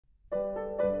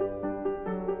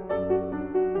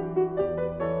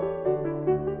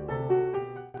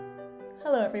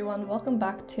everyone, welcome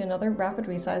back to another Rapid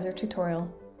Resizer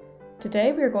tutorial.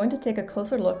 Today we are going to take a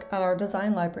closer look at our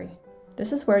design library.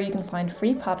 This is where you can find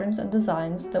free patterns and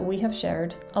designs that we have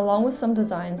shared, along with some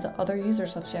designs that other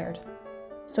users have shared.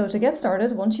 So to get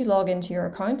started, once you log into your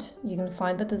account, you can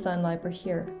find the design library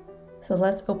here. So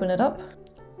let's open it up.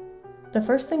 The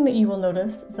first thing that you will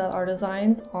notice is that our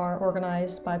designs are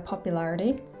organized by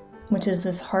popularity, which is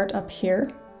this heart up here.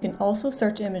 You can also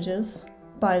search images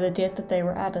by the date that they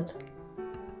were added.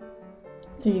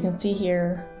 So you can see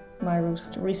here my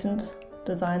most recent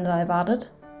design that I've added.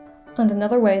 And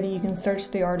another way that you can search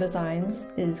through our designs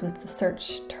is with the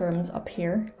search terms up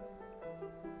here.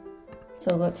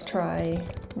 So let's try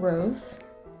rose.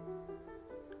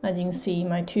 And you can see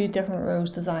my two different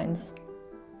rose designs.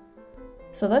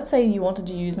 So let's say you wanted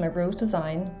to use my rose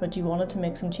design, but you wanted to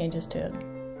make some changes to it.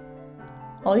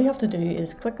 All you have to do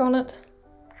is click on it,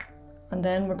 and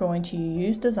then we're going to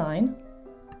use design.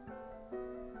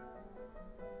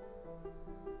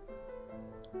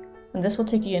 And this will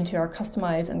take you into our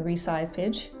customize and resize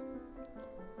page.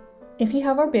 If you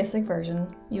have our basic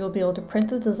version, you will be able to print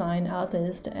the design as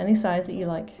is to any size that you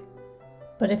like.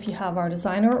 But if you have our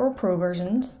designer or pro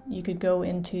versions, you could go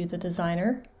into the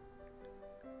designer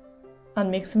and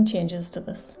make some changes to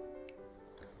this.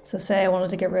 So say I wanted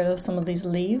to get rid of some of these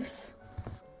leaves.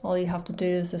 All you have to do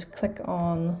is just click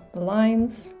on the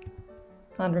lines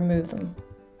and remove them.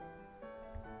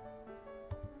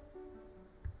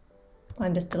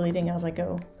 I'm just deleting as I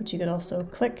go, but you could also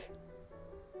click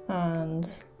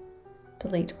and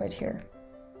delete right here.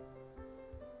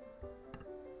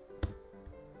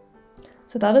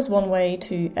 So that is one way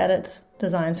to edit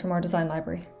designs from our design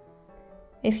library.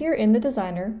 If you're in the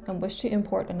designer and wish to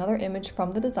import another image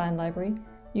from the design library,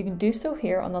 you can do so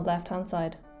here on the left-hand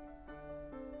side.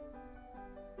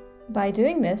 By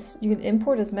doing this, you can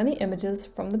import as many images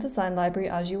from the design library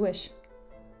as you wish.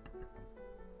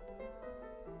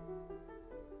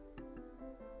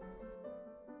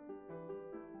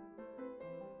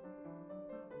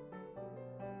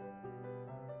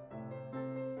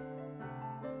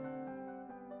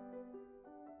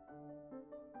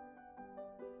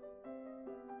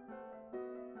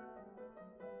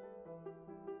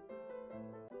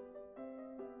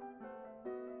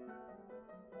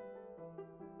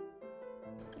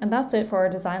 And that's it for our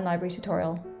design library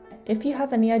tutorial. If you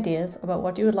have any ideas about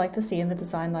what you would like to see in the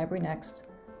design library next,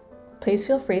 please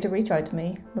feel free to reach out to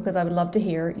me because I would love to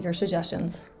hear your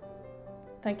suggestions.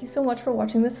 Thank you so much for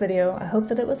watching this video. I hope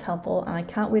that it was helpful and I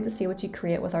can't wait to see what you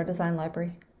create with our design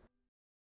library.